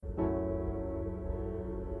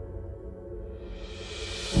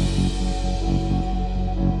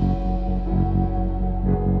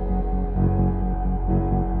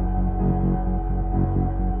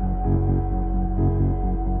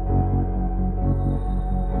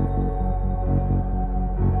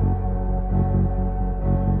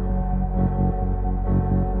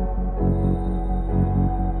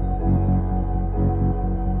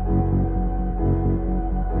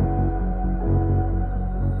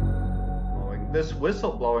this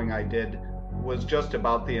whistleblowing I did was just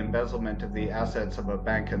about the embezzlement of the assets of a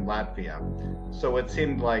bank in Latvia. So it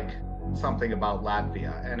seemed like something about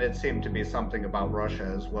Latvia, and it seemed to be something about Russia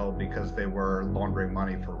as well because they were laundering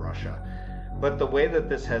money for Russia. But the way that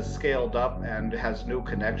this has scaled up and has new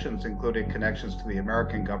connections, including connections to the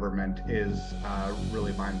American government, is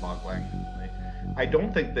really mind-boggling. I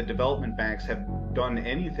don't think the development banks have done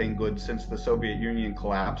anything good since the Soviet Union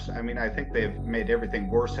collapsed. I mean, I think they've made everything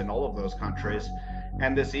worse in all of those countries,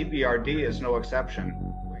 and this EBRD is no exception.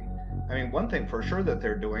 I mean, one thing for sure that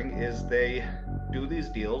they're doing is they do these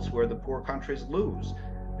deals where the poor countries lose.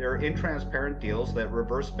 They're intransparent deals that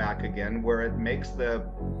reverse back again, where it makes the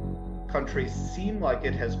country seem like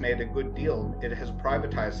it has made a good deal. It has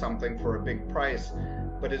privatized something for a big price,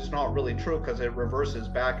 but it's not really true because it reverses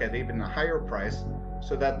back at even a higher price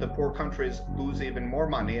so that the poor countries lose even more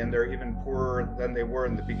money and they're even poorer than they were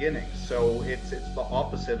in the beginning. So it's the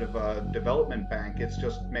opposite of a development bank. It's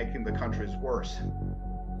just making the countries worse.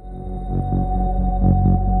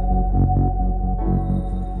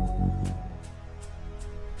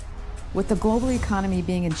 With the global economy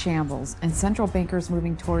being in shambles and central bankers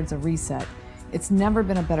moving towards a reset, it's never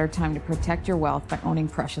been a better time to protect your wealth by owning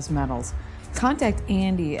precious metals. Contact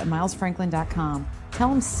Andy at milesfranklin.com.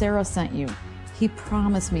 Tell him Sarah sent you. He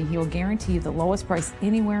promised me he will guarantee you the lowest price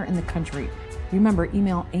anywhere in the country. Remember,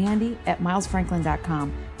 email Andy at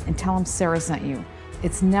milesfranklin.com and tell him Sarah sent you.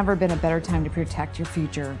 It's never been a better time to protect your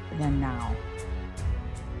future than now.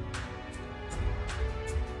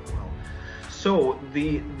 So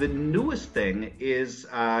the newest thing is,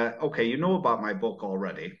 okay, you know about my book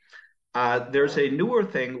already. There's a newer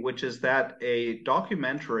thing, which is that a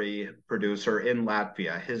documentary producer in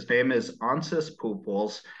Latvia, his name is Ansis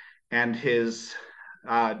Pupuls, and his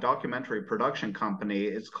documentary production company,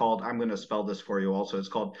 it's called, I'm going to spell this for you also, it's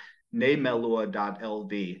called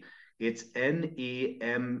Nemelo.lv. It's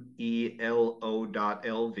Nemelo.lv.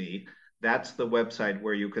 That's the website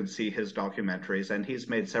where you can see his documentaries, and he's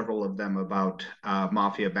made several of them about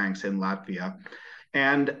mafia banks in Latvia.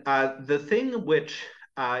 And the thing which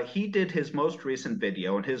he did his most recent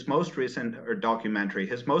video and his most recent documentary,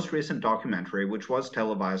 which was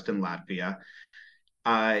televised in Latvia,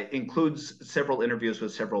 includes several interviews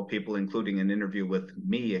with several people, including an interview with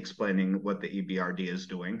me explaining what the EBRD is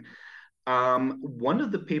doing. One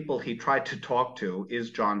of the people he tried to talk to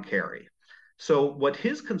is John Kerry. So what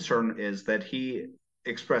his concern is that he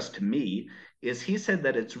expressed to me is he said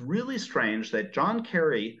that it's really strange that John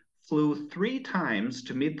Kerry flew 3 times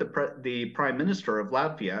to meet the Prime Minister of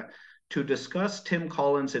Latvia to discuss Tim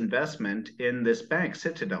Collins' investment in this bank,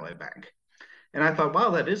 Citadele Bank. And I thought,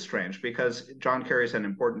 wow, that is strange because John Kerry is an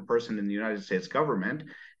important person in the United States government.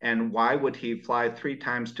 And why would he fly 3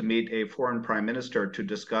 times to meet a foreign prime minister to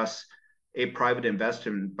discuss a private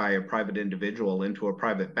investment by a private individual into a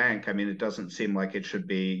private bank? I mean, it doesn't seem like it should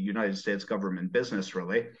be United States government business,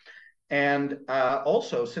 really. And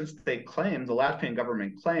also, since the Latvian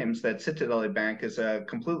government claims that Citadele Bank is a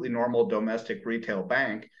completely normal domestic retail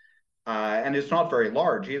bank, and it's not very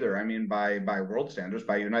large either. I mean, by world standards,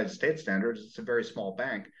 by United States standards, it's a very small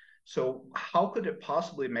bank. So how could it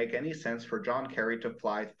possibly make any sense for John Kerry to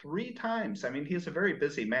fly 3 times? I mean, he's a very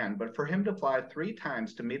busy man, but for him to fly 3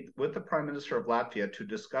 times to meet with the Prime Minister of Latvia to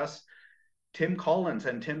discuss Tim Collins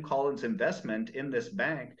and Tim Collins' investment in this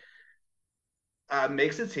bank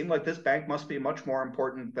makes it seem like this bank must be much more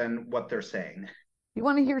important than what they're saying. You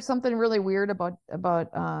want to hear something really weird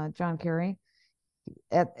about John Kerry?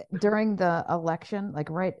 During the election,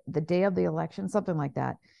 like right the day of the election, something like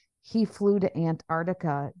that, he flew to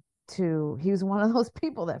Antarctica he was one of those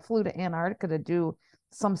people that flew to Antarctica to do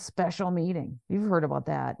some special meeting. You've heard about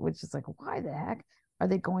that, which is like, why the heck are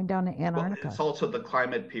they going down to Antarctica? Well, it's also the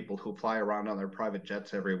climate people who fly around on their private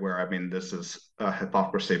jets everywhere. I mean, this is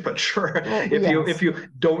hypocrisy, but sure. Well, if you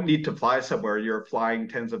don't need to fly somewhere, you're flying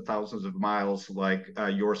tens of thousands of miles like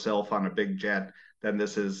yourself on a big jet, then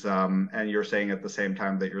this is, and you're saying at the same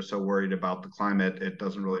time that you're so worried about the climate, it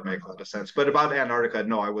doesn't really make a lot of sense. But about Antarctica,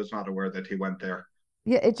 no, I was not aware that he went there.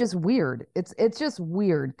 Yeah, it's just weird. It's just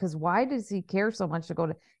weird because why does he care so much to go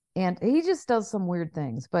to? And he just does some weird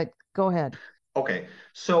things. But go ahead. Okay,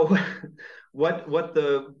 so what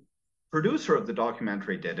the producer of the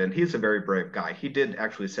documentary did, and he's a very brave guy. He did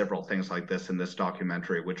actually several things like this in this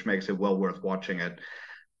documentary, which makes it well worth watching it.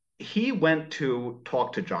 He went to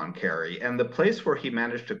talk to John Kerry, and the place where he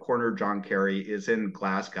managed to corner John Kerry is in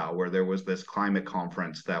Glasgow, where there was this climate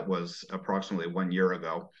conference that was approximately 1 year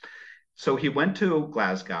ago. So he went to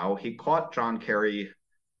Glasgow. He caught John Kerry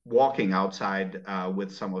walking outside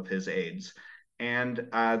with some of his aides. And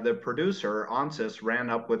the producer, Ansis, ran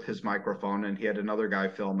up with his microphone, and he had another guy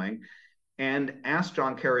filming. and asked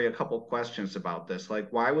John Kerry a couple questions about this,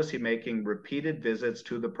 like why was he making repeated visits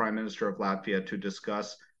to the Prime Minister of Latvia to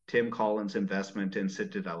discuss Tim Collins' investment in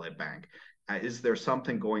Citadele Bank? Is there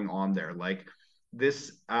something going on there? Like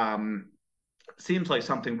this seems like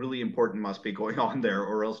something really important must be going on there,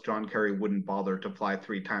 or else John Kerry wouldn't bother to fly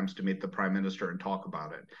 3 times to meet the Prime Minister and talk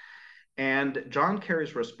about it. And John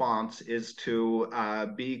Kerry's response is to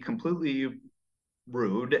be completely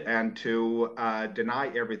rude and to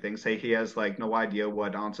deny everything, say he has like no idea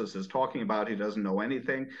what ANSES is talking about, he doesn't know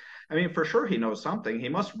anything. I mean, for sure he knows something. He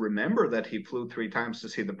must remember that he flew 3 times to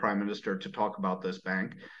see the Prime Minister to talk about this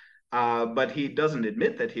bank. But he doesn't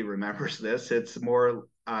admit that he remembers this. It's more,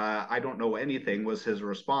 I don't know anything was his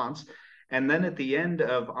response. And then at the end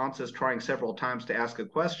of ANSES trying several times to ask a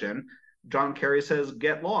question, John Kerry says,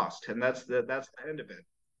 get lost. And that's the end of it.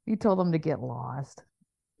 You told him to get lost.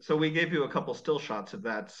 So we gave you a couple still shots of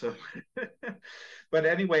that. So, but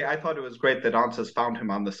anyway, I thought it was great that ANSES found him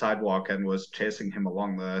on the sidewalk and was chasing him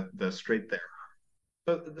along the street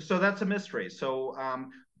there. So that's a mystery. So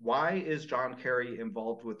why is John Kerry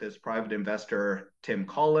involved with this private investor, Tim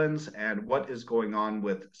Collins, and what is going on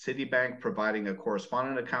with Citibank providing a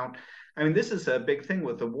correspondent account? I mean, this is a big thing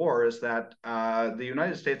with the war, is that the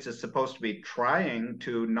United States is supposed to be trying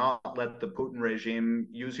to not let the Putin regime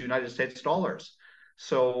use United States dollars.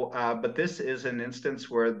 So, but this is an instance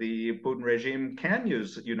where the Putin regime can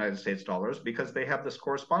use United States dollars because they have this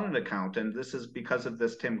correspondent account. And this is because of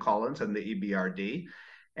this Tim Collins and the EBRD.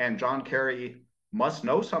 And John Kerry must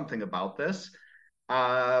know something about this.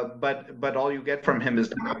 But all you get from him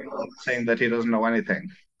is saying that he doesn't know anything.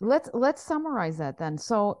 Let's summarize that then.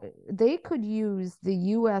 So they could use the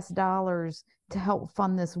US dollars to help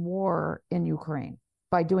fund this war in Ukraine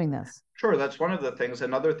by doing this. Sure, that's one of the things.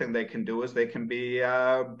 Another thing they can do is they can be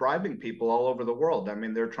bribing people all over the world. I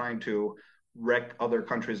mean, they're trying to wreck other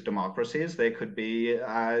countries' democracies. They could be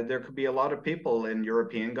there could be a lot of people in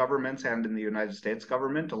European governments and in the United States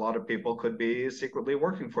government. A lot of people could be secretly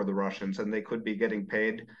working for the Russians, and they could be getting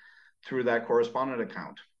paid through that correspondent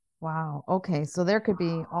account. Wow. Okay. So there could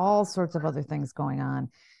be all sorts of other things going on.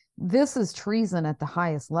 This is treason at the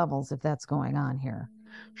highest levels if that's going on here.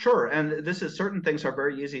 Sure, and this is certain things are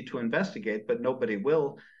very easy to investigate, but nobody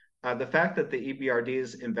will. The fact that the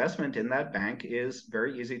EBRD's investment in that bank is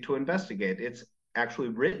very easy to investigate. It's actually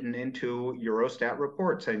written into Eurostat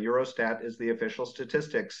reports, and Eurostat is the official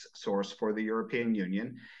statistics source for the European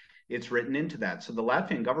Union. It's written into that. So the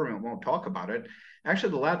Latvian government won't talk about it.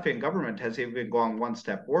 Actually, the Latvian government has even gone one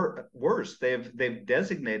step worse. They've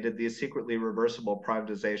designated these secretly reversible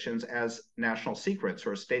privatizations as national secrets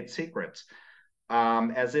or state secrets.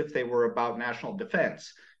 As if they were about national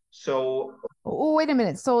defense. So, oh, wait a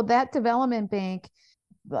minute. So that development bank,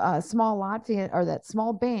 small Latvia, or that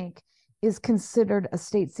small bank, is considered a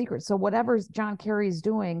state secret. So whatever John Kerry is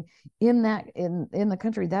doing in the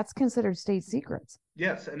country, that's considered state secrets.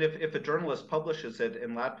 Yes, and if a journalist publishes it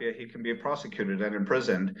in Latvia, he can be prosecuted and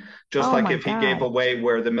imprisoned, just like if he gave away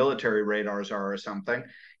where the military radars are or something.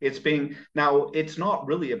 Now, it's not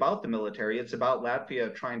really about the military. It's about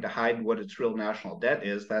Latvia trying to hide what its real national debt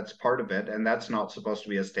is. That's part of it, and that's not supposed to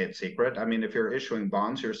be a state secret. I mean, if you're issuing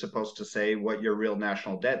bonds, you're supposed to say what your real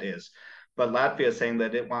national debt is. But Latvia is saying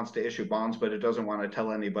that it wants to issue bonds, but it doesn't want to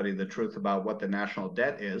tell anybody the truth about what the national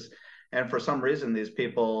debt is. And for some reason, these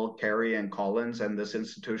people, Kerry and Collins and this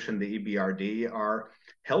institution, the EBRD, are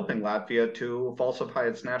helping Latvia to falsify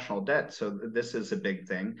its national debt. So this is a big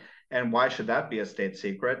thing. And why should that be a state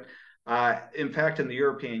secret? In fact, in the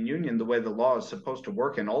European Union, the way the law is supposed to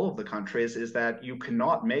work in all of the countries is that you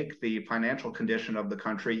cannot make the financial condition of the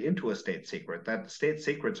country into a state secret. That state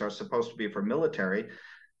secrets are supposed to be for military.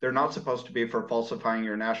 They're not supposed to be for falsifying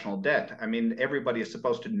your national debt. I mean, everybody is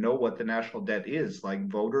supposed to know what the national debt is, like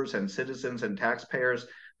voters and citizens and taxpayers.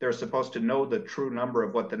 They're supposed to know the true number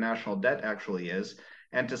of what the national debt actually is.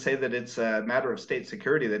 And to say that it's a matter of state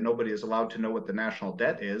security that nobody is allowed to know what the national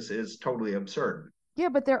debt is totally absurd. Yeah,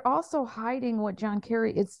 but they're also hiding what John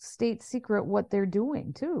Kerry, it's state secret what they're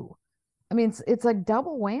doing too. I mean, it's like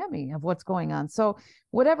double whammy of what's going on. So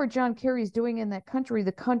whatever John Kerry's doing in that country,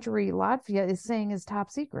 the country Latvia is saying is top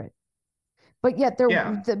secret. But yet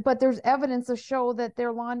but there's evidence to show that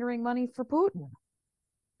they're laundering money for Putin.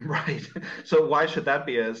 Right. So why should that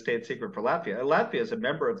be a state secret for Latvia? Latvia is a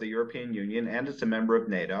member of the European Union and it's a member of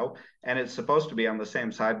NATO, and it's supposed to be on the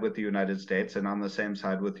same side with the United States and on the same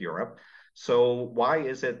side with Europe. So why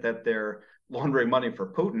is it that they're laundering money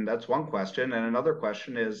for Putin? That's one question. And another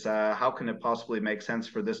question is, how can it possibly make sense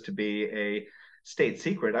for this to be state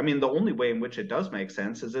secret. I mean, the only way in which it does make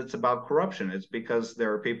sense is it's about corruption. It's because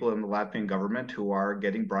there are people in the Latvian government who are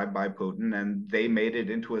getting bribed by Putin and they made it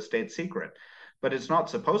into a state secret. But it's not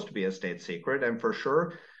supposed to be a state secret. And for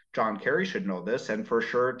sure, John Kerry should know this. And for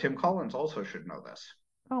sure, Tim Collins also should know this.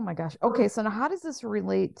 Oh my gosh. Okay, so now how does this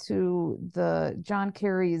relate to the John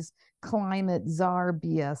Kerry's climate czar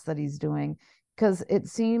BS that he's doing? Because it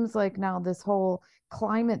seems like now this whole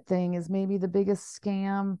climate thing is maybe the biggest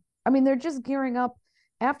scam. I mean, they're just gearing up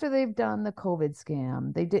after they've done the COVID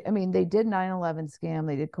scam. They did 9/11 scam,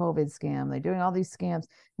 they did COVID scam, they're doing all these scams.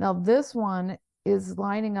 Now this one is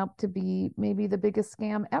lining up to be maybe the biggest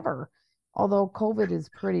scam ever. Although COVID is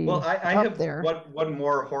Well, pretty I up have there. one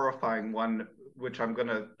more horrifying one, which I'm going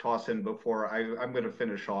to toss in before I'm going to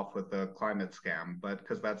finish off with the climate scam, but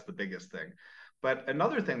because that's the biggest thing. But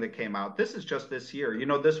another thing that came out, this is just this year. You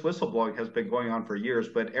know, this whistleblowing has been going on for years,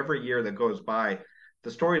 but every year that goes by, the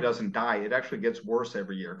story doesn't die. It actually gets worse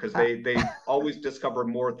every year because Uh, they always discover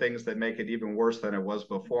more things that make it even worse than it was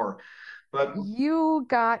before. But you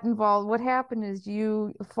got involved. What happened is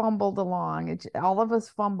you fumbled along. All of us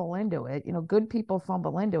fumble into it. You know, good people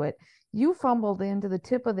fumble into it. You fumbled into the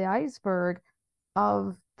tip of the iceberg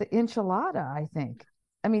of the enchilada, I think.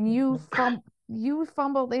 I mean, you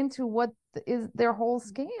fumbled into what is their whole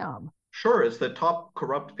scam. sure, it's the top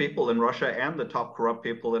corrupt people in Russia and the top corrupt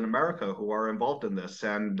people in America who are involved in this.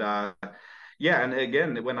 And yeah, and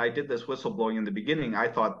again, when I did this whistleblowing in the beginning, I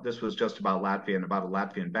thought this was just about Latvia and about a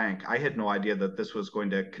Latvian bank. I had no idea that this was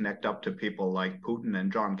going to connect up to people like Putin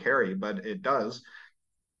and John Kerry, but it does.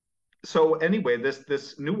 So anyway,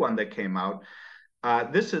 this new one that came out,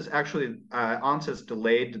 this is actually ANSYS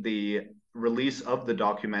delayed the release of the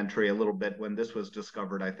documentary a little bit when this was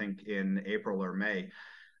discovered, I think in April or May.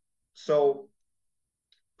 So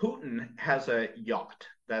Putin has a yacht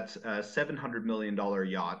that's a $700 million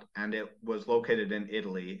yacht, and it was located in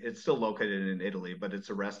Italy. It's still located in Italy, but it's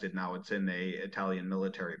arrested now. It's in a Italian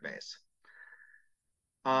military base.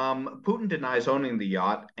 Putin denies owning the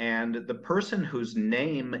yacht, and the person whose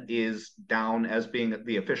name is down as being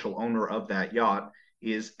the official owner of that yacht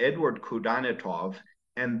is Edward Kudanetov,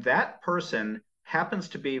 and that person happens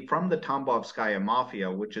to be from the Tambovskaya mafia,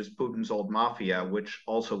 which is Putin's old mafia, which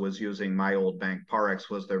also was using my old bank, Parex,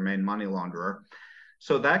 was their main money launderer.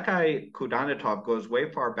 So that guy Kudanetov goes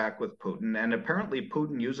way far back with Putin, and apparently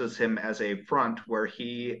Putin uses him as a front where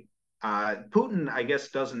Putin, I guess,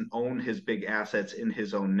 doesn't own his big assets in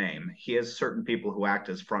his own name. He has certain people who act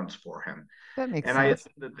as fronts for him. That makes And I sense.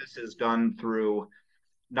 assume that this is done through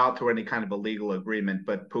not through any kind of a legal agreement,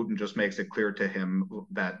 but Putin just makes it clear to him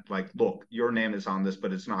that, like, look, your name is on this,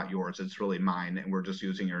 but it's not yours. It's really mine, and we're just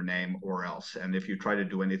using your name or else. And if you try to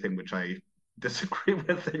do anything which I disagree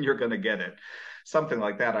with, then you're going to get it. Something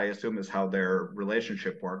like that, I assume, is how their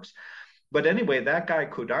relationship works. But anyway, that guy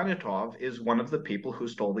Kudanetov is one of the people who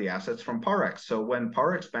stole the assets from Parex. So when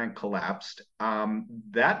Parex Bank collapsed,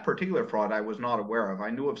 that particular fraud I was not aware of. I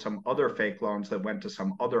knew of some other fake loans that went to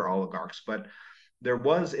some other oligarchs, but there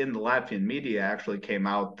was in the Latvian media actually came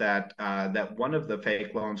out that that one of the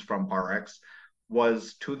fake loans from Parex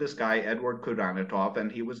was to this guy Edward Kudanetov,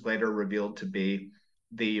 and he was later revealed to be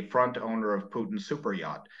the front owner of Putin's super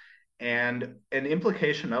yacht. And an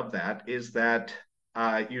implication of that is that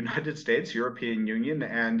United States, European Union,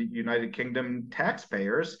 and United Kingdom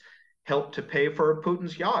taxpayers helped to pay for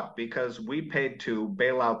Putin's yacht because we paid to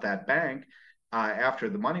bail out that bank after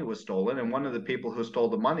the money was stolen. And one of the people who stole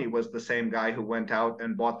the money was the same guy who went out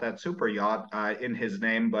and bought that super yacht in his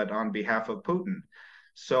name, but on behalf of Putin.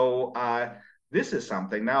 So this is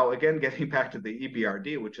something. Now, again, getting back to the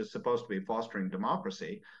EBRD, which is supposed to be fostering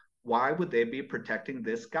democracy, why would they be protecting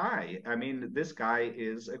this guy? I mean, this guy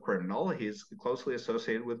is a criminal. He's closely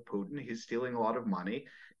associated with Putin. He's stealing a lot of money.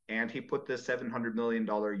 And he put this $700 million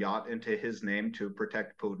yacht into his name to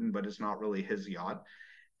protect Putin, but it's not really his yacht.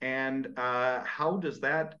 And how does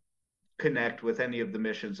that connect with any of the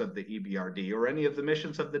missions of the EBRD or any of the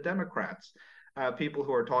missions of the Democrats? People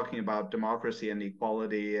who are talking about democracy and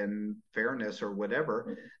equality and fairness or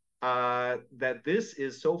whatever, that this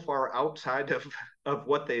is so far outside of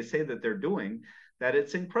what they say that they're doing that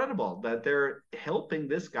it's incredible that they're helping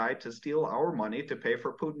this guy to steal our money to pay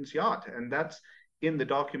for Putin's yacht. And that's in the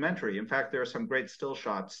documentary. In fact, there are some great still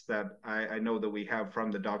shots that I know that we have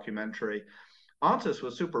from the documentary. ANSYS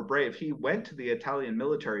was super brave. He went to the Italian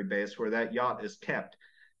military base where that yacht is kept,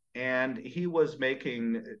 and he was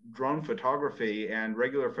making drone photography and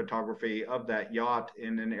regular photography of that yacht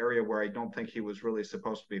in an area where I don't think he was really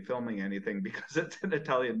supposed to be filming anything because it's an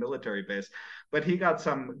Italian military base. But he got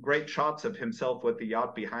some great shots of himself with the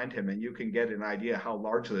yacht behind him, and you can get an idea how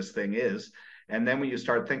large this thing is. And then when you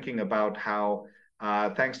start thinking about how,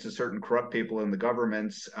 thanks to certain corrupt people in the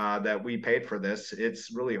governments, that we paid for this,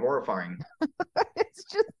 it's really horrifying. It's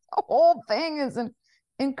just the whole thing is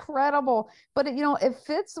incredible. But it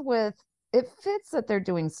fits that they're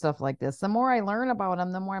doing stuff like this. The more I learn about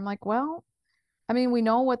them, the more I'm like, well, I mean, we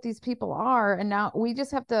know what these people are, and now we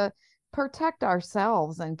just have to protect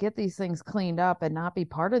ourselves and get these things cleaned up and not be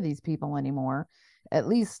part of these people anymore. At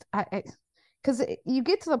least because you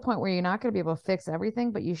get to the point where you're not going to be able to fix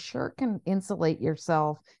everything, but you sure can insulate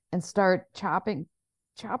yourself and start chopping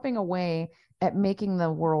away at making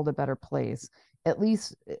the world a better place, at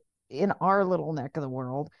least in our little neck of the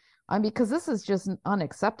world. I mean, because this is just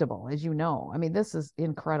unacceptable, as you know. I mean, this is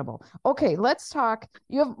incredible. Okay, let's talk.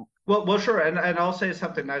 You have Well, sure, and I'll say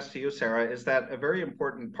something nice to you, Sarah. Is that a very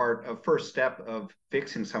important part, a first step of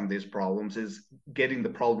fixing some of these problems is getting the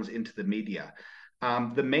problems into the media.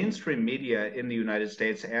 The mainstream media in the United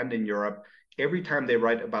States and in Europe, every time they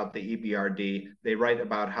write about the EBRD, they write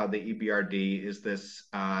about how the EBRD is this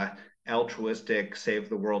altruistic, save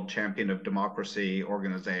the world champion of democracy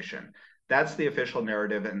organization. That's the official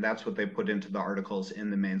narrative, and that's what they put into the articles in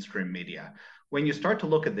the mainstream media. When you start to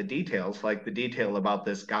look at the details, like the detail about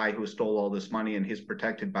this guy who stole all this money and he's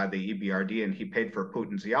protected by the EBRD and he paid for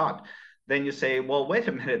Putin's yacht, then you say, well, wait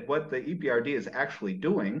a minute, what the EBRD is actually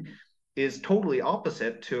doing is totally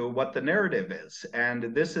opposite to what the narrative is.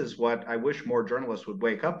 And this is what I wish more journalists would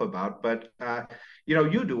wake up about. But,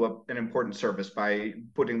 you do an important service by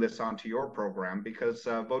putting this onto your program because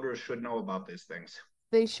voters should know about these things.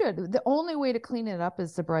 They should. The only way to clean it up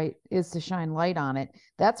is to shine light on it.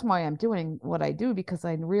 That's why I'm doing what I do, because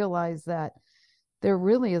I realize that there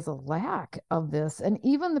really is a lack of this. And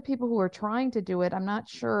even the people who are trying to do it, I'm not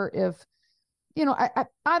sure if,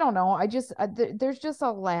 I don't know. There's just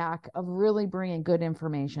a lack of really bringing good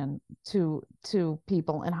information to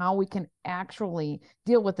people and how we can actually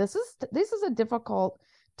deal with this. This is a difficult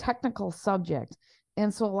technical subject.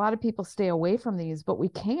 And so a lot of people stay away from these, but we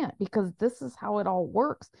can't, because this is how it all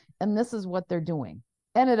works. And this is what they're doing.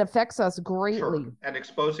 And it affects us greatly. Sure. And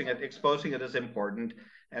exposing it is important.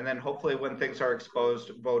 And then hopefully when things are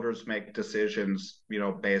exposed, voters make decisions,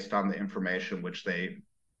 based on the information which they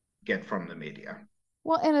get from the media.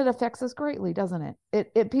 Well, and it affects us greatly, doesn't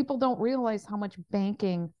it? It people don't realize how much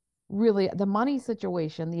banking really, the money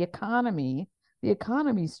situation, the economy,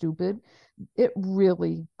 stupid, it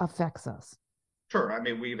really affects us. Sure. I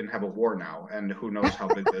mean, we even have a war now, and who knows how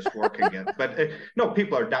big this war can get. But no,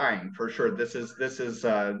 people are dying for sure. This is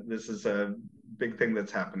a big thing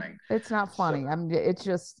that's happening. It's not funny. I mean, it's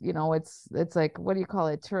just it's like, what do you call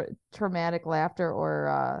it? Traumatic laughter,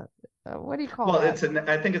 or what do you call it? Well,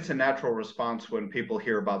 I think it's a natural response when people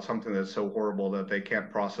hear about something that's so horrible that they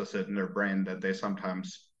can't process it in their brain, that they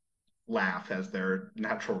sometimes laugh as their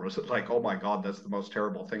natural, like, oh my God, that's the most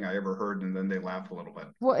terrible thing I ever heard. And then they laugh a little bit.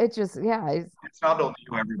 Well, it just, yeah. It's not only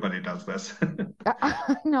you, everybody does this.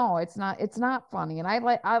 No, it's not funny. And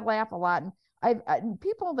I laugh a lot. And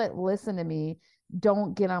people that listen to me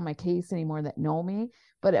don't get on my case anymore, that know me.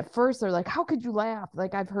 But at first they're like, how could you laugh?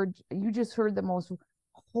 Like, you just heard the most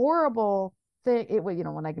horrible thing.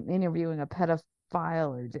 When I'm interviewing a pedophile,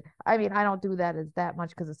 I mean, I don't do that as that much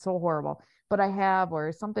because it's so horrible, but I have,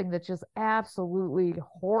 or something that's just absolutely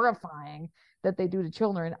horrifying that they do to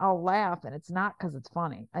children, I'll laugh, and it's not because it's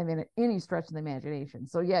funny. I mean, at any stretch of the imagination.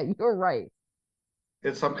 So yeah, you're right.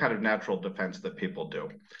 It's some kind of natural defense that people do.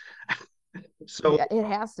 So yeah, it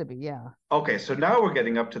has to be, yeah. Okay, so now we're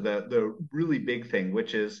getting up to the really big thing,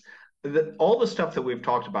 which is all the stuff that we've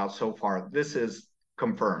talked about so far. This is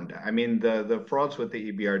confirmed. I mean, the frauds with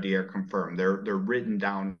the EBRD are confirmed. They're written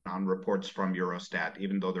down on reports from Eurostat,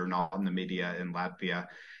 even though they're not in the media in Latvia,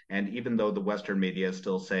 and even though the Western media is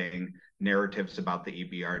still saying narratives about the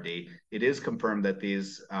EBRD, it is confirmed that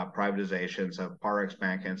these privatizations of Parex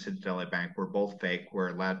Bank and Citadele Bank were both fake,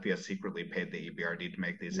 where Latvia secretly paid the EBRD to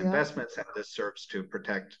make these investments, and this serves to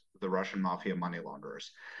protect the Russian mafia money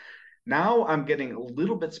launderers. Now I'm getting a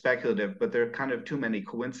little bit speculative, but there are kind of too many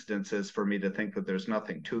coincidences for me to think that there's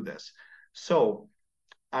nothing to this. So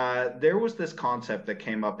there was this concept that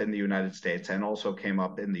came up in the United States and also came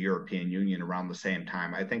up in the European Union around the same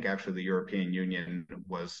time. I think actually the European Union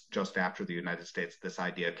was just after the United States. This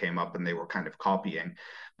idea came up and they were kind of copying.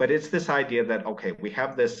 But it's this idea that, okay, we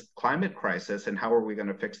have this climate crisis, and how are we going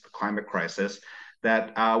to fix the climate crisis?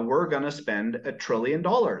 That we're going to spend $1 trillion,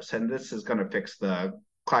 and this is going to fix the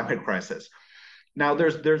climate crisis. Now,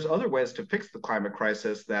 there's other ways to fix the climate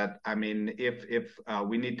crisis. That, I mean, if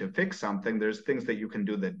we need to fix something, there's things that you can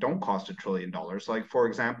do that don't cost $1 trillion. Like, for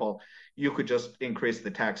example, you could just increase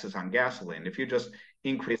the taxes on gasoline. If you just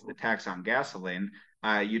increase the tax on gasoline,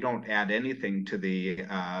 You don't add anything to the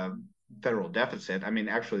federal deficit. I mean,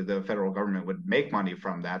 actually, the federal government would make money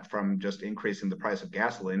from that, from just increasing the price of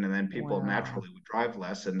gasoline, and then people Wow. naturally would drive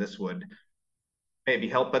less, and this would maybe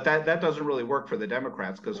help. But that doesn't really work for the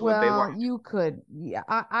Democrats because what they want. Well, you could, yeah.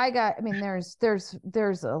 I mean,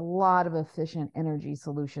 there's a lot of efficient energy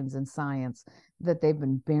solutions in science that they've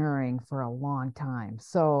been bearing for a long time.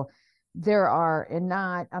 So there are, and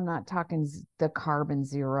not, I'm not talking the carbon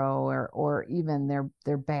zero or even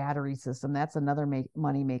their battery system. That's another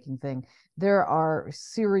money making thing. There are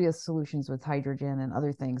serious solutions with hydrogen and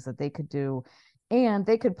other things that they could do, and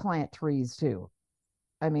they could plant trees too.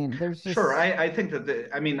 I mean, there's Sure, just I think that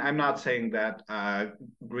I mean, I'm not saying that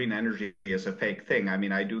green energy is a fake thing. I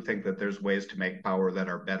mean, I do think that there's ways to make power that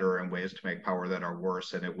are better and ways to make power that are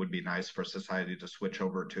worse, and it would be nice for society to switch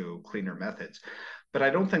over to cleaner methods. But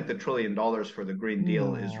I don't think the $1 trillion for the Green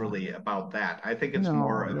Deal is no, really about that. I think it's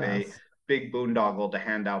more no, of a yes. big boondoggle to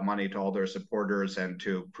hand out money to all their supporters and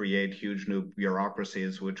to create huge new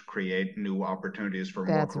bureaucracies, which create new opportunities for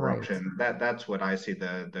more That's right. corruption. That's what I see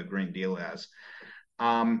the Green Deal as.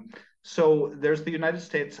 Um, so there's the United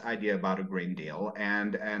States idea about a Green Deal,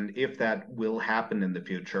 and if that will happen in the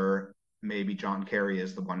future, maybe John Kerry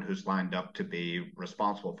is the one who's lined up to be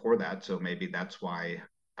responsible for that. So maybe that's why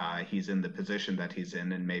he's in the position that he's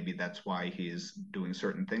in, and maybe that's why he's doing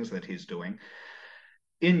certain things that he's doing.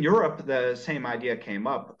 In Europe, the same idea came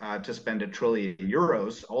up to spend €1 trillion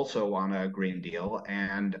also on a Green Deal,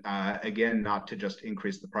 and again, not to just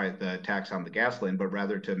increase the price, the tax on the gasoline, but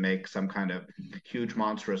rather to make some kind of huge,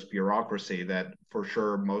 monstrous bureaucracy that, for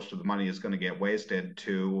sure, most of the money is going to get wasted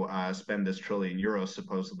to spend this €1 trillion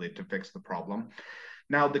supposedly to fix the problem.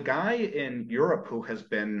 Now, the guy in Europe who has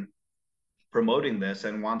been promoting this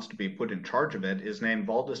and wants to be put in charge of it is named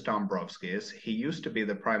Valdis Dombrovskis. He used to be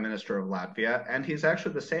the prime minister of Latvia, and he's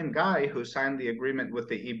actually the same guy who signed the agreement with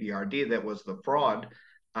the EBRD that was the fraud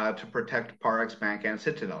to protect Parex Bank and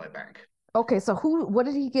Citadele Bank. Okay, so what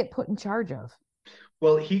did he get put in charge of?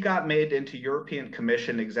 Well, he got made into European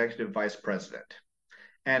Commission executive vice president.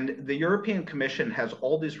 And the European Commission has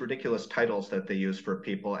all these ridiculous titles that they use for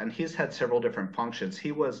people, and he's had several different functions.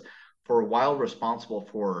 He was for a while responsible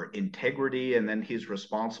for integrity, and then he's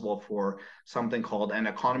responsible for something called an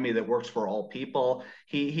economy that works for all people.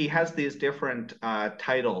 He has these different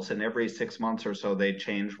titles, and every 6 months or so they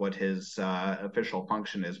change what his official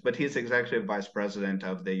function is. But he's executive vice president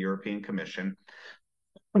of the European Commission.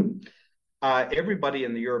 Everybody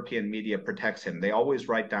in the European media protects him. They always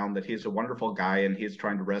write down that he's a wonderful guy and he's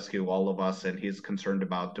trying to rescue all of us and he's concerned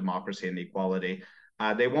about democracy and equality.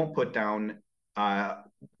 They won't put down uh,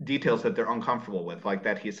 details that they're uncomfortable with, like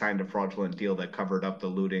that he signed a fraudulent deal that covered up the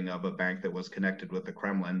looting of a bank that was connected with the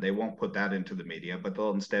Kremlin. They won't put that into the media, but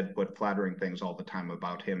they'll instead put flattering things all the time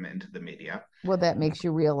about him into the media. Well, that makes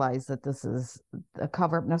you realize that this is a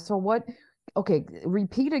cover up. Now, so what? Okay,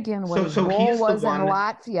 repeat again what his So role he's the was in one.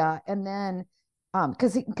 Latvia, and then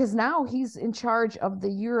because now he's in charge of the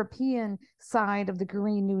European side of the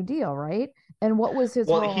Green New Deal, right? And what was his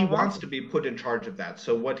Well, role he in wants Latvia? to be put in charge of that.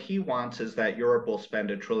 So what he wants is that Europe will spend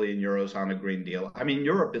 €1 trillion on a Green Deal. I mean,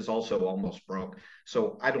 Europe is also almost broke,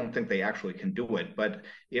 so I don't think they actually can do it. But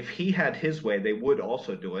if he had his way, they would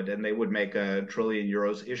also do it, and they would make €1 trillion,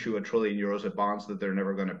 issue €1 trillion of bonds that they're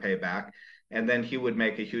never going to pay back. And then he would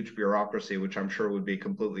make a huge bureaucracy, which I'm sure would be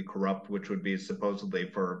completely corrupt, which would be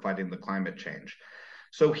supposedly for fighting the climate change.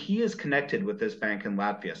 So he is connected with this bank in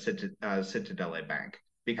Latvia, Citadele Bank,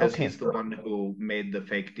 because Okay, he's the one who made the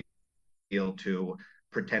fake deal to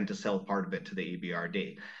pretend to sell part of it to the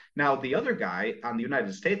EBRD. Now, the other guy on the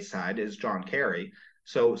United States side is John Kerry.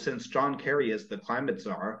 So, since John Kerry is the climate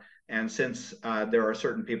czar, and since there are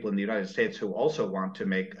certain people in the United States who also want to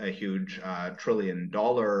make a huge $1 trillion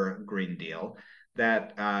Green Deal,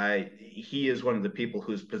 that he is one of the people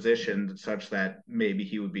who's positioned such that maybe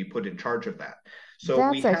he would be put in charge of that.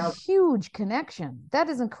 So we that's a have, huge connection. That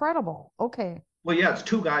is incredible. Okay, well, yeah, it's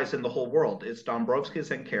two guys in the whole world. It's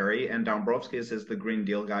Dombrovskis and Kerry, and Dombrovskis is the Green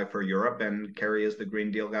Deal guy for Europe, and Kerry is the Green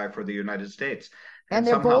Deal guy for the United States. and And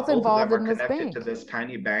they're somehow both both of involved them are in this connected to bank. this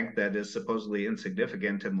tiny bank that is supposedly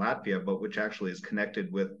insignificant in Latvia, but which actually is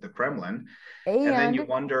connected with the Kremlin. And then you And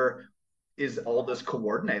wonder, is all this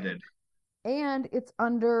coordinated? it's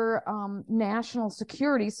under national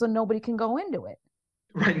security, so nobody can go into it.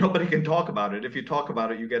 Right, nobody can talk about it. If you talk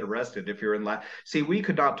about it, you get arrested. If you're in see, we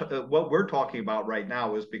could not. What we're talking about right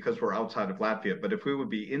now is because we're outside of Latvia. But if we would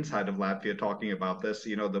be inside of Latvia talking about this,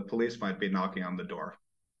 the police might be knocking on the door.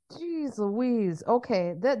 Jeez Louise.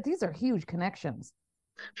 Okay, these are huge connections.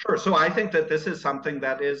 Sure. So I think that this is something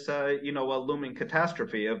that is, a looming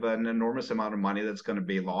catastrophe of an enormous amount of money that's going to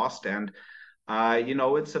be lost. And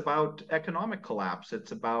It's about economic collapse.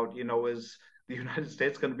 It's about, is the United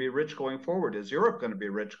States going to be rich going forward? Is Europe going to be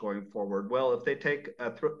rich going forward? Well, if they take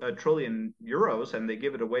a trillion euros and they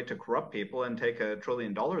give it away to corrupt people, and take $1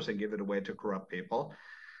 trillion and give it away to corrupt people,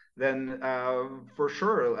 then for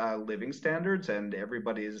sure living standards and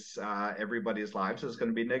everybody's lives is going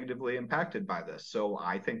to be negatively impacted by this. So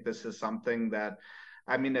I think this is something that,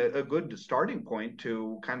 I mean, a good starting point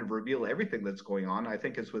to kind of reveal everything that's going on, I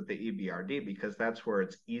think, is with the EBRD, because that's where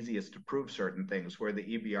it's easiest to prove certain things, where the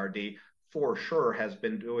EBRD for sure has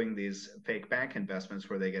been doing these fake bank investments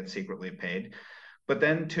where they get secretly paid. But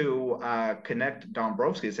then to connect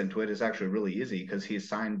Dombrovskis into it is actually really easy, because he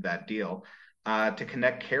signed that deal. To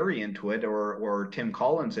connect Kerry into it, or Tim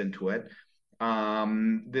Collins into it,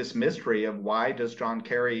 this mystery of why does John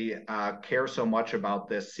Kerry care so much about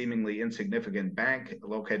this seemingly insignificant bank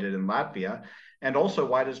located in Latvia, and also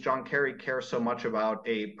why does John Kerry care so much about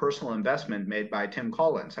a personal investment made by Tim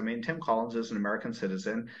Collins? I mean, Tim Collins is an American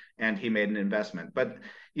citizen, and he made an investment, but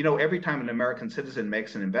every time an American citizen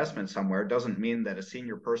makes an investment somewhere doesn't mean that a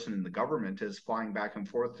senior person in the government is flying back and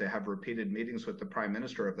forth to have repeated meetings with the prime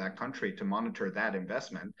minister of that country to monitor that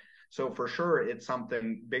investment. So for sure, it's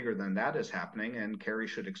something bigger than that is happening, and Kerry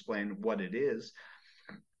should explain what it is.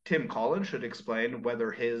 Tim Collins should explain whether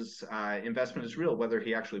his investment is real, whether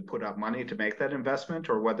he actually put up money to make that investment,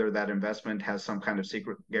 or whether that investment has some kind of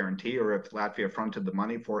secret guarantee, or if Latvia fronted the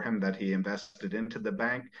money for him that he invested into the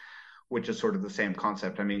bank, which is sort of the same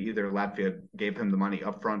concept. I mean, either Latvia gave him the money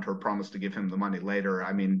upfront or promised to give him the money later,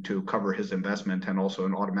 I mean, to cover his investment, and also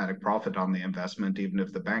an automatic profit on the investment, even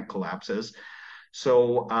if the bank collapses.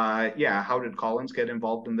 So, how did Collins get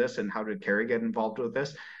involved in this, and how did Kerry get involved with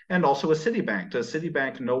this? And also with Citibank. Does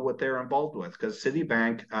Citibank know what they're involved with? Because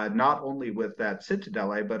Citibank, not only with that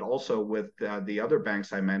Citadele, but also with the other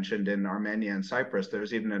banks I mentioned in Armenia and Cyprus,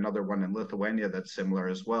 there's even another one in Lithuania that's similar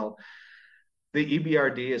as well. The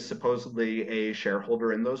EBRD is supposedly a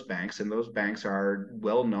shareholder in those banks, and those banks are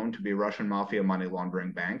well known to be Russian mafia money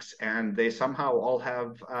laundering banks, and they somehow all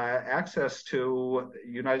have access to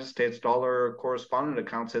United States dollar correspondent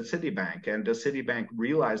accounts at Citibank. And does Citibank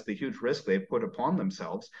realize the huge risk they've put upon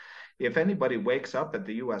themselves? If anybody wakes up at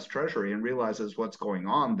the U.S. Treasury and realizes what's going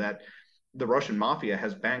on, that the Russian mafia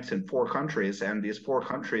has banks in 4 countries, and these 4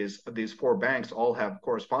 countries, these 4 banks all have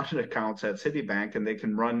correspondent accounts at Citibank, and they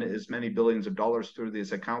can run as many billions of dollars through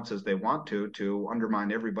these accounts as they want to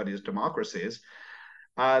undermine everybody's democracies.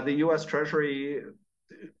 The U.S. Treasury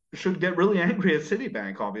should get really angry at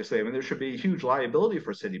Citibank, obviously. I mean, there should be a huge liability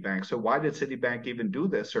for Citibank. So why did Citibank even do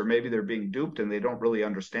this? Or maybe they're being duped and they don't really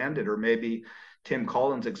understand it, or maybe Tim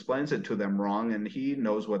Collins explains it to them wrong and he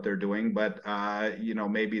knows what they're doing, but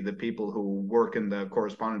maybe the people who work in the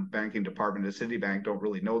correspondent banking department at Citibank don't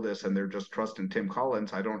really know this, and they're just trusting Tim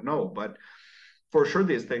Collins. I don't know, but for sure,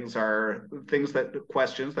 these things are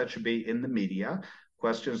questions that should be in the media,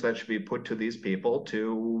 questions that should be put to these people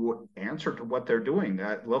to answer to what they're doing.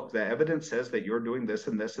 Look, the evidence says that you're doing this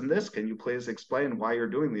and this and this. Can you please explain why you're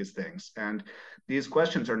doing these things? And these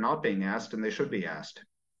questions are not being asked, and they should be asked.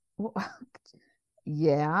 Well,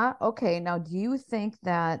 yeah. Okay. Now, do you think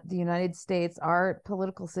that the United States, our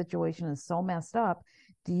political situation is so messed up?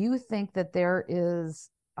 Do you think that there is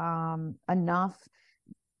enough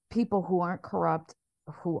people who aren't corrupt,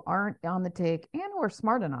 who aren't on the take, and who are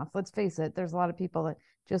smart enough? Let's face it, there's a lot of people that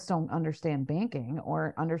just don't understand banking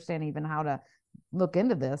or understand even how to look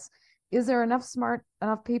into this. Is there enough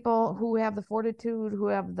people who have the fortitude, who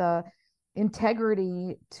have the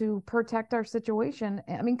integrity to protect our situation?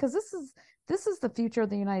 I mean, because this is the future of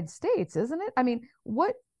the United States, isn't it? I mean,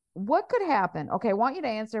 what could happen? Okay, I want you to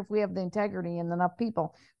answer if we have the integrity and enough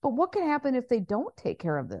people, but what could happen if they don't take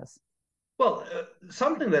care of this? Well,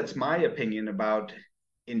 something that's my opinion about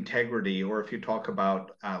integrity, or if you talk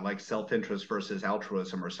about like self-interest versus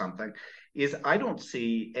altruism or something, is I don't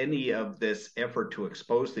see any of this effort to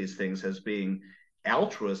expose these things as being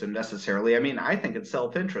altruism necessarily. I mean, I think it's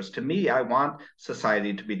self-interest. To me, I want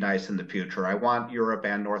society to be nice in the future. I want Europe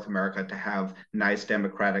and North America to have nice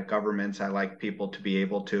democratic governments. I like people to be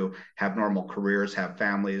able to have normal careers, have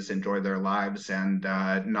families, enjoy their lives, and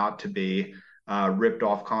not to be ripped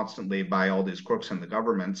off constantly by all these crooks in the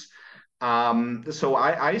governments. So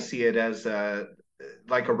I see it as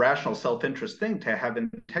like a rational self-interest thing to have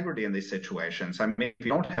integrity in these situations. I mean, if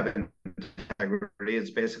you don't have integrity,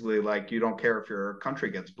 it's basically like you don't care if your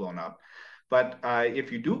country gets blown up. But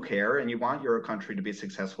if you do care and you want your country to be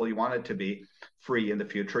successful, you want it to be free in the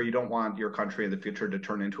future. You don't want your country in the future to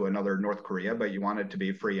turn into another North Korea, but you want it to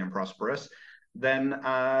be free and prosperous. Then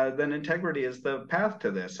integrity is the path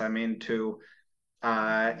to this. I mean, to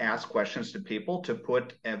ask questions to people, to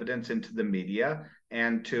put evidence into the media,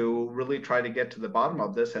 and to really try to get to the bottom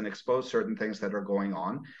of this and expose certain things that are going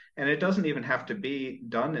on. And it doesn't even have to be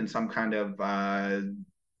done in some kind of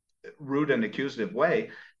rude and accusative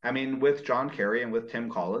way. I mean, with John Kerry and with Tim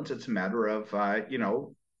Collins, it's a matter of,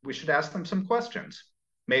 we should ask them some questions.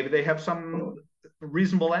 Maybe they have some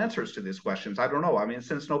reasonable answers to these questions. I don't know. I mean,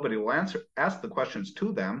 since nobody will ask the questions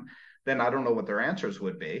to them, then I don't know what their answers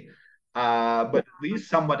would be. But at least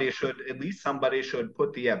somebody should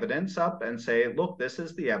put the evidence up and say, look, this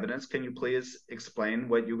is the evidence. Can you please explain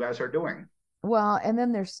what you guys are doing? Well, and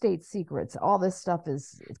then there's state secrets. All this stuff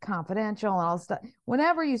is confidential and all stuff.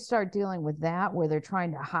 Whenever you start dealing with that, where they're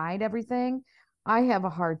trying to hide everything, I have a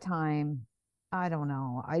hard time. I don't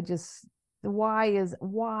know.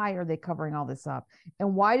 Why are they covering all this up?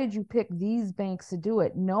 And why did you pick these banks to do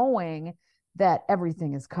it, knowing that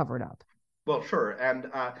everything is covered up? Well, sure. And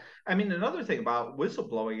I mean, another thing about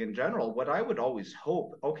whistleblowing in general, what I would always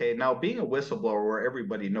hope, okay, now being a whistleblower where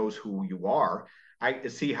everybody knows who you are, I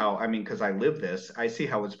see how, I mean, because I live this, I see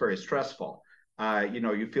how it's very stressful.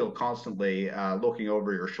 You feel constantly looking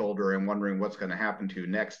over your shoulder and wondering what's going to happen to you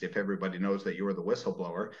next if everybody knows that you are the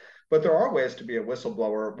whistleblower. But there are ways to be a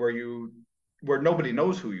whistleblower where nobody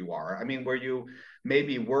knows who you are. I mean, where you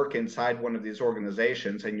maybe work inside one of these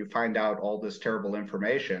organizations and you find out all this terrible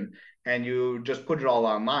information and you just put it all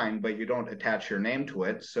online, but you don't attach your name to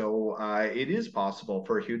it. So it is possible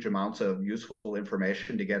for huge amounts of useful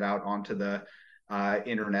information to get out onto the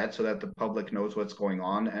internet so that the public knows what's going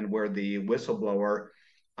on, and where the whistleblower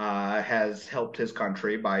has helped his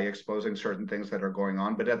country by exposing certain things that are going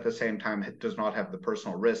on, but at the same time it does not have the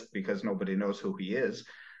personal risk because nobody knows who he is.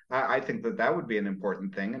 I think that that would be an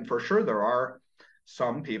important thing. And for sure, there are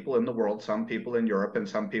some people in the world, some people in Europe, and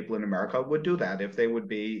some people in America would do that. If they would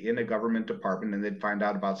be in a government department and they'd find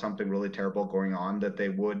out about something really terrible going on, that they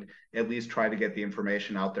would at least try to get the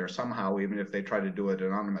information out there somehow, even if they try to do it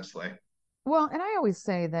anonymously. Well, and I always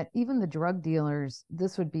say that even the drug dealers,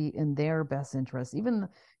 this would be in their best interest. Even the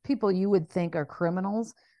people you would think are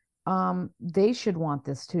criminals, they should want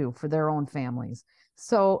this too for their own families.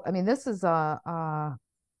 So, I mean, this is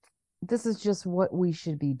just what we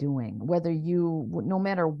should be doing. Whether no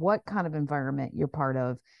matter what kind of environment you're part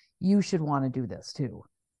of, you should want to do this too.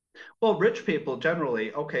 Well, rich people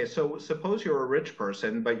generally, okay, so suppose you're a rich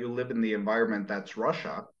person, but you live in the environment that's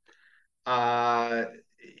Russia. Uh,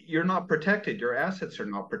 you're not protected. Your assets are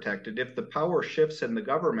not protected. If the power shifts in the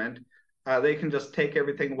government, they can just take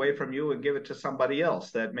everything away from you and give it to somebody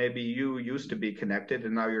else that maybe you used to be connected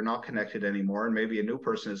and now you're not connected anymore. And maybe a new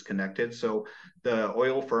person is connected. So the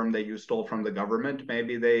oil firm that you stole from the government,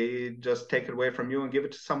 maybe they just take it away from you and give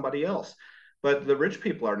it to somebody else. But the rich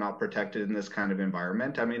people are not protected in this kind of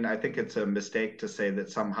environment. I mean, I think it's a mistake to say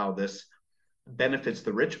that somehow this benefits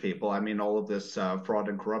the rich people. I mean, all of this fraud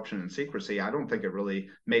and corruption and secrecy, I don't think it really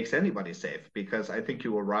makes anybody safe, because I think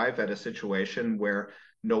you arrive at a situation where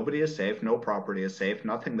nobody is safe, no property is safe,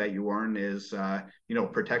 nothing that you earn is,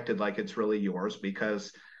 protected like it's really yours,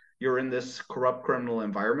 because you're in this corrupt criminal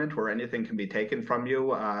environment where anything can be taken from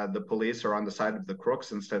you. The police are on the side of the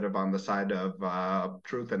crooks instead of on the side of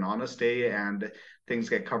truth and honesty, and things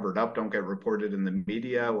get covered up, don't get reported in the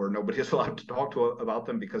media, or nobody is allowed to talk to about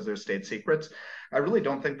them because they're state secrets. I really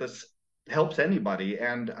don't think this helps anybody.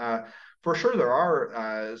 And for sure, there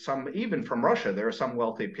are some, even from Russia, there are some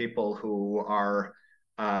wealthy people who are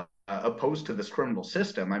opposed to this criminal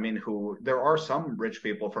system. I mean, there are some rich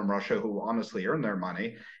people from Russia who honestly earn their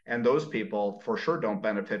money, and those people for sure don't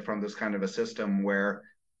benefit from this kind of a system where,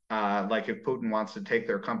 like, if Putin wants to take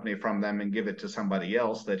their company from them and give it to somebody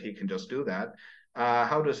else, that he can just do that.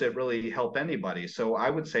 How does it really help anybody? So I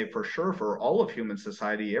would say for sure, for all of human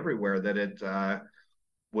society everywhere, that it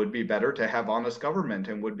would be better to have honest government,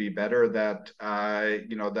 and would be better that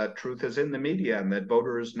that truth is in the media, and that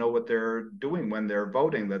voters know what they're doing when they're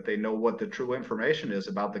voting, that they know what the true information is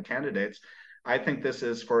about the candidates. I think this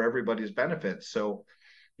is for everybody's benefit. So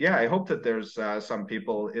yeah, I hope that there's some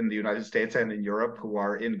people in the United States and in Europe who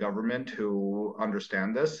are in government who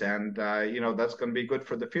understand this, and that's going to be good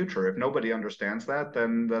for the future. If nobody understands that,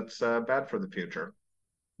 then that's bad for the future.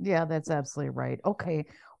 Yeah, that's absolutely right. Okay.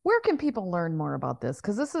 Where can people learn more about this?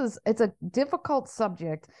 Because it's a difficult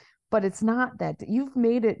subject, but it's not that you've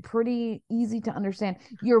made it pretty easy to understand.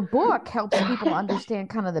 Your book helps people understand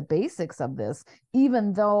kind of the basics of this,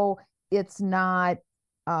 even though it's not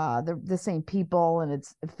the same people and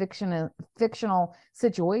it's fictional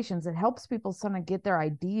situations. It helps people sort of get their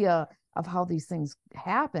idea of how these things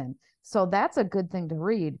happen. So that's a good thing to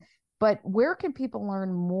read. But where can people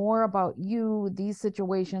learn more about you, these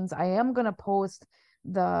situations? I am going to post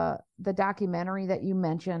the documentary that you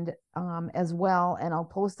mentioned as well, and I'll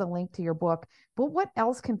post a link to your book. But what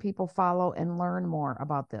else can people follow and learn more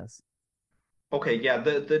about this? Okay, yeah,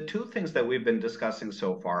 the two things that we've been discussing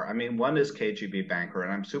so far. I mean, one is KGB Banker,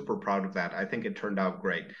 and I'm super proud of that. I think it turned out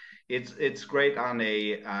great. It's great on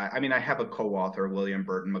a. I mean, I have a co-author, William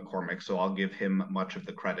Burton McCormick, so I'll give him much of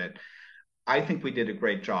the credit. I think we did a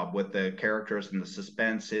great job with the characters and the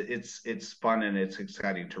suspense. It's fun and it's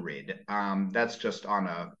exciting to read. That's just on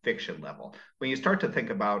a fiction level. When you start to think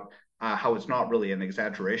about how it's not really an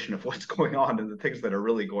exaggeration of what's going on, and the things that are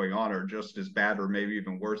really going on are just as bad or maybe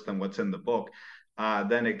even worse than what's in the book,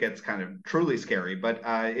 then it gets kind of truly scary. But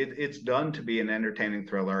it's done to be an entertaining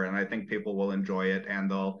thriller, and I think people will enjoy it,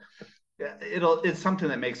 and it's something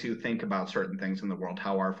that makes you think about certain things in the world,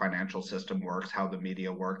 how our financial system works, how the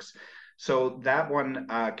media works. So that one,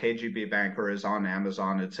 KGB Banker, is on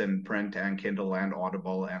Amazon. It's in print and Kindle and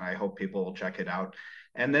Audible, and I hope people will check it out.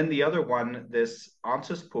 And then the other one, this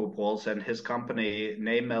Ansis Pupuls and his company,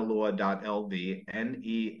 Nemelua.lv,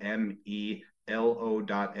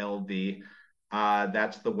 Nemelo.lv.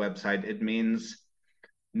 That's the website. It means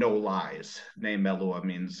no lies. Nemelua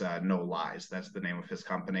means no lies. That's the name of his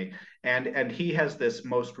company. And he has this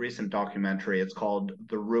most recent documentary. It's called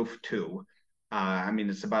The Roof 2. I mean,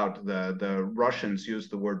 it's about the Russians use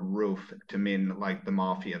the word roof to mean like the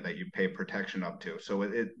mafia that you pay protection up to. So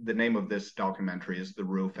the name of this documentary is The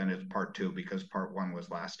Roof, and it's part two because part one was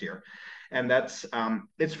last year. And that's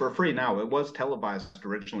it's for free now. It was televised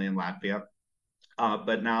originally in Latvia,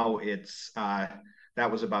 but now it's that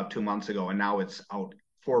was about 2 months ago, and now it's out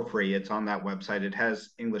for free. It's on that website. It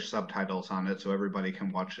has English subtitles on it, so everybody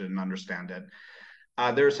can watch it and understand it.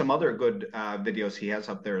 There are some other good videos he has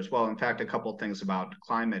up there as well. In fact, a couple things about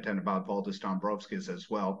climate and about Valdis Dombrovskis as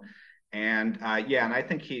well. And yeah, and I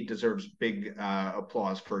think he deserves big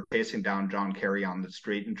applause for chasing down John Kerry on the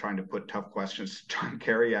street and trying to put tough questions to John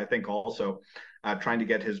Kerry. I think also trying to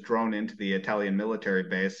get his drone into the Italian military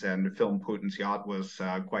base and film Putin's yacht was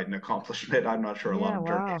quite an accomplishment. I'm not sure a lot Yeah, of wow.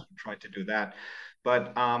 journalists would try to do that.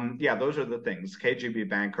 But yeah, those are the things, KGB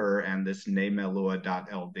Banker and this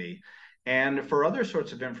Nemelua.lv. And for other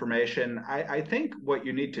sorts of information, I think what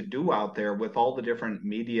you need to do out there with all the different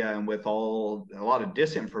media and with a lot of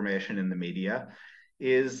disinformation in the media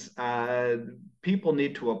is people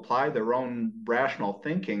need to apply their own rational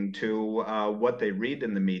thinking to what they read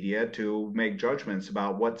in the media to make judgments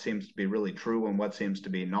about what seems to be really true and what seems to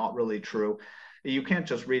be not really true. You can't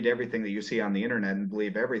just read everything that you see on the internet and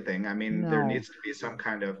believe everything. I mean, there No. needs to be some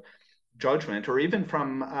kind of judgment, or even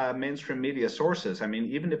from mainstream media sources. I mean,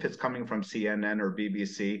 even if it's coming from CNN or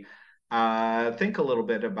BBC, think a little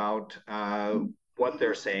bit about what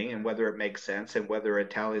they're saying and whether it makes sense and whether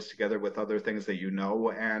it tallies together with other things that you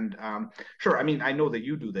know. And sure, I mean, I know that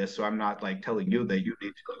you do this, so I'm not like telling you that you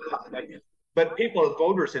need to do that. But people,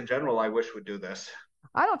 voters in general, I wish would do this.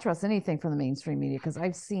 I don't trust anything from the mainstream media because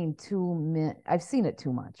I've seen it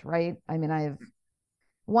too much, right? I mean, I've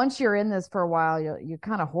once you're in this for a while, you're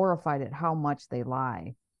kind of horrified at how much they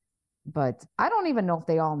lie. But I don't even know if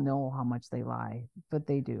they all know how much they lie, but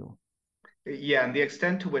they do. Yeah, and the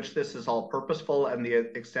extent to which this is all purposeful and the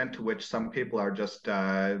extent to which some people are just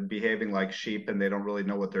behaving like sheep and they don't really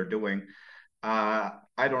know what they're doing, I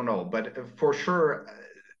don't know. But for sure,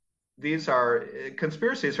 these are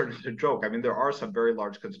conspiracies are not a joke. I mean, there are some very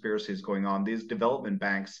large conspiracies going on. These development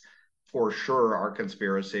banks, for sure, are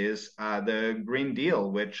conspiracies. The Green Deal,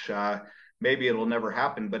 which maybe it'll never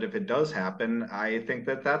happen, but if it does happen, I think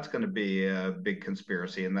that that's going to be a big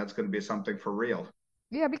conspiracy and that's going to be something for real.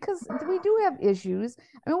 Yeah, because we do have issues.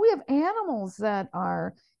 I mean, we have animals that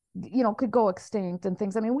are, could go extinct and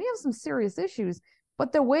things. I mean, we have some serious issues,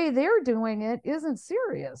 but the way they're doing it isn't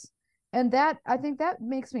serious. And that, I think that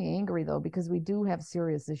makes me angry though, because we do have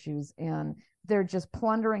serious issues and they're just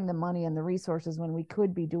plundering the money and the resources when we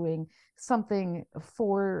could be doing something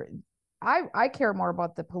for, I care more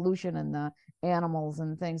about the pollution and the animals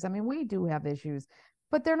and things. I mean, we do have issues,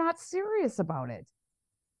 but they're not serious about it.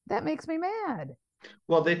 That makes me mad.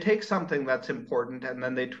 Well, they take something that's important and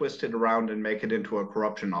then they twist it around and make it into a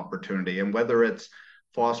corruption opportunity. And whether it's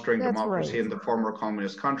fostering That's democracy right. in the former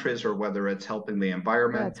communist countries or whether it's helping the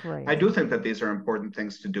environment, That's right. I do think that these are important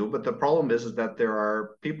things to do. But the problem is that there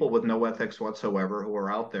are people with no ethics whatsoever who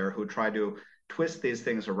are out there who try to twist these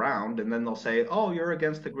things around. And then they'll say, oh, you're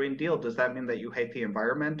against the Green Deal. Does that mean that you hate the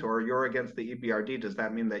environment? Or you're against the EBRD. Does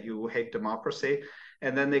that mean that you hate democracy?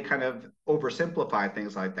 And then they kind of oversimplify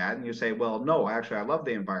things like that. And you say, well, no, actually, I love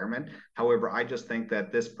the environment. However, I just think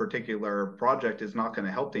that this particular project is not going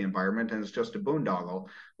to help the environment and it's just a boondoggle.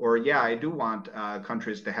 Or, yeah, I do want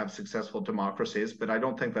countries to have successful democracies, but I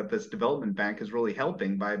don't think that this development bank is really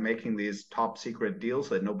helping by making these top secret deals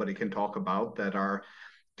that nobody can talk about, that are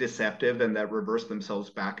deceptive and that reverse themselves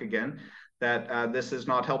back again, that this is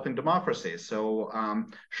not helping democracy. So,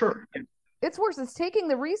 sure. It's worse. It's taking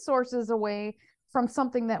the resources away from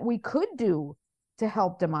something that we could do to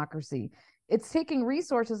help democracy. It's taking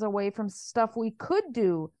resources away from stuff we could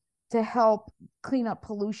do to help clean up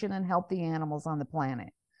pollution and help the animals on the planet.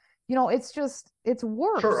 It's just, it's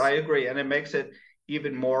Sure, I worse. agree. And it makes it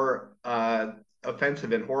even more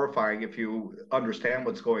offensive and horrifying if you understand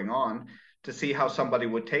what's going on, to see how somebody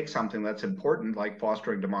would take something that's important, like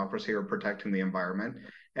fostering democracy or protecting the environment,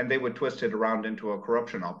 and they would twist it around into a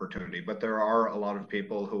corruption opportunity. But there are a lot of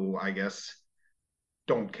people who, I guess,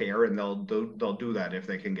 don't care, and they'll do that if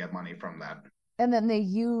they can get money from that. And then they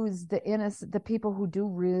use the people who do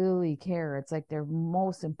really care. It's like their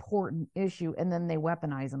most important issue. And then they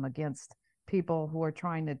weaponize them against people who are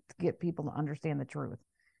trying to get people to understand the truth.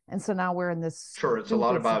 And so now we're in this Sure, it's a lot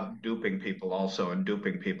stupid. about duping people also, and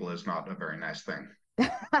duping people is not a very nice thing.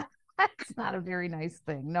 That's not a very nice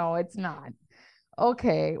thing. No, it's not.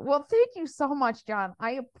 Okay. Well, thank you so much, John.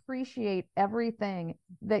 I appreciate everything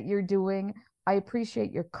that you're doing. I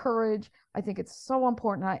appreciate your courage. I think it's so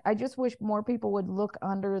important. I just wish more people would look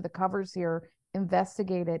under the covers here,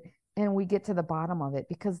 investigate it, and we get to the bottom of it,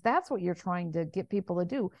 because that's what you're trying to get people to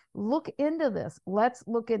do. Look into this. Let's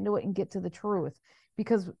look into it and get to the truth,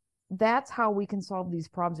 because that's how we can solve these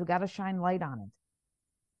problems. We got to shine light on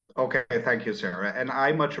it. Okay, thank you, Sarah. And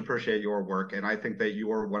I much appreciate your work. And I think that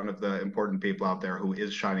you are one of the important people out there who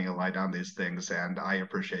is shining a light on these things. And I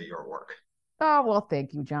appreciate your work. Oh, well,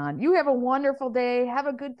 thank you, John. You have a wonderful day. Have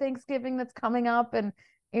a good Thanksgiving that's coming up. And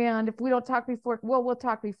if we don't talk before, well, we'll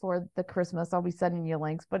talk before the Christmas. I'll be sending you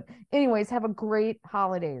links. But anyways, have a great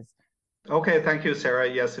holidays. Okay, thank you, Sarah.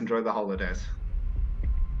 Yes, enjoy the holidays.